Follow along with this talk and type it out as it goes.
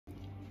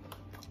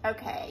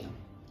Okay,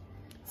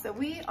 so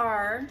we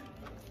are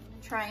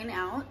trying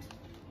out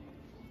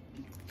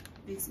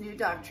these new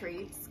dog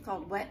treats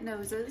called Wet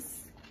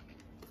Noses,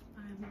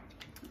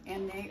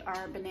 and they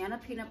are banana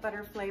peanut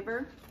butter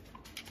flavor.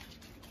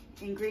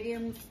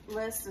 Ingredients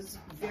list is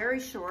very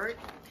short.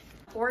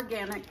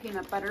 Organic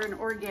peanut butter and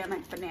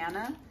organic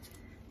banana.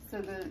 So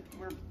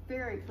we're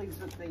very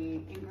pleased with the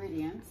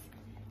ingredients.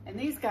 And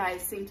these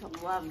guys seem to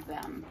love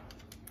them.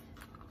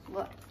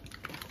 Look.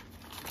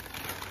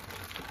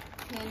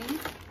 Penny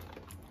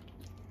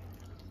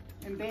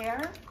and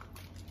Bear.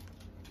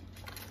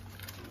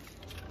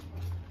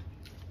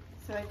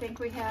 So I think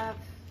we have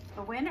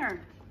a winner.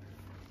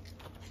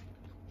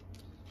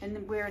 And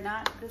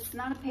this is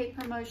not a paid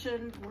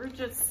promotion. We're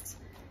just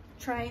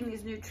trying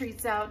these new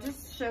treats out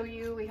just to show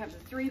you. We have the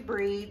 3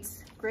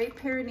 breeds, Great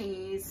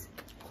Pyrenees,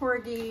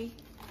 Corgi,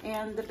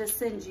 and the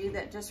Basenji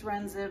that just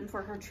runs in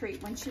for her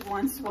treat when she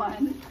wants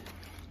one.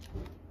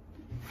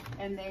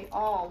 And they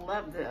all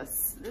love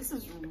this.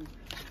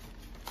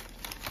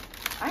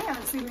 I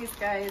haven't seen these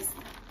guys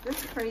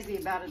this crazy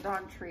about a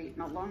dog treat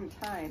in a long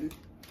time.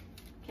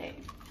 Okay,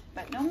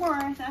 but no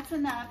more, that's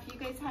enough. You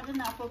guys had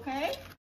enough, okay?